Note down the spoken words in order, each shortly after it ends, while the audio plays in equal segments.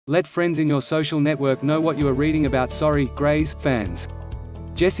Let friends in your social network know what you are reading about. Sorry, Grey's fans.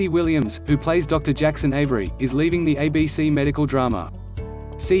 Jesse Williams, who plays Dr. Jackson Avery, is leaving the ABC medical drama.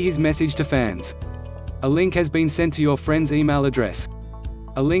 See his message to fans. A link has been sent to your friend's email address.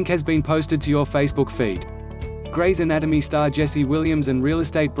 A link has been posted to your Facebook feed. Grey's Anatomy star Jesse Williams and real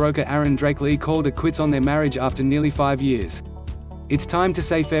estate broker Aaron Drake Lee called it quits on their marriage after nearly 5 years. It's time to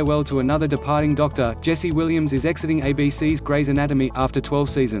say farewell to another departing doctor. Jesse Williams is exiting ABC's Grey's Anatomy after 12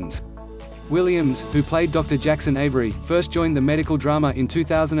 seasons. Williams, who played Dr. Jackson Avery, first joined the medical drama in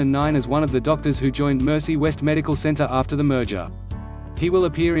 2009 as one of the doctors who joined Mercy West Medical Center after the merger. He will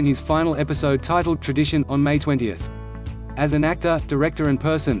appear in his final episode titled Tradition on May 20th. As an actor, director and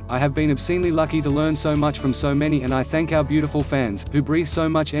person, I have been obscenely lucky to learn so much from so many, and I thank our beautiful fans, who breathe so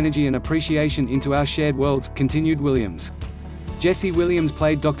much energy and appreciation into our shared worlds, continued Williams. Jesse Williams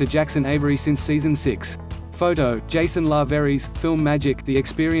played Dr. Jackson Avery since season 6. Photo, Jason LaVerie's film Magic. The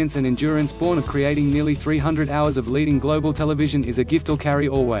experience and endurance born of creating nearly 300 hours of leading global television is a gift I'll carry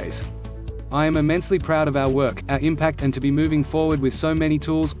always. I am immensely proud of our work, our impact, and to be moving forward with so many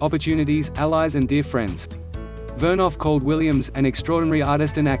tools, opportunities, allies and dear friends. Vernoff called Williams an extraordinary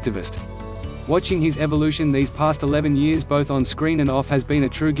artist and activist. Watching his evolution these past 11 years both on screen and off has been a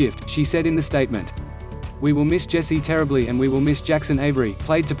true gift, she said in the statement. We will miss Jesse terribly, and we will miss Jackson Avery,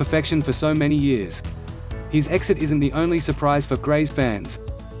 played to perfection for so many years. His exit isn't the only surprise for Grey's fans.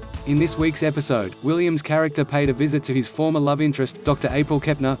 In this week's episode, Williams' character paid a visit to his former love interest, Dr. April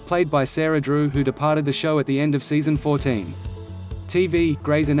Kepner, played by Sarah Drew, who departed the show at the end of season 14. TV,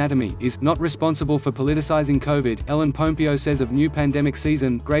 Grey's Anatomy, is not responsible for politicizing COVID, Ellen Pompeo says of new pandemic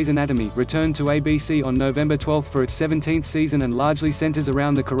season. Grey's Anatomy returned to ABC on November 12 for its 17th season and largely centers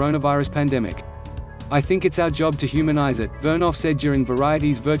around the coronavirus pandemic. I think it's our job to humanize it, Vernoff said during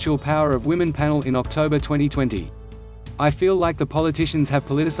Variety's Virtual Power of Women panel in October 2020. I feel like the politicians have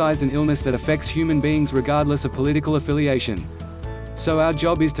politicized an illness that affects human beings regardless of political affiliation. So our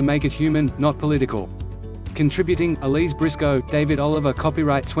job is to make it human, not political. Contributing, Elise Briscoe, David Oliver.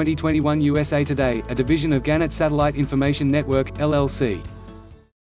 Copyright 2021 USA Today, a division of Gannett Satellite Information Network, LLC.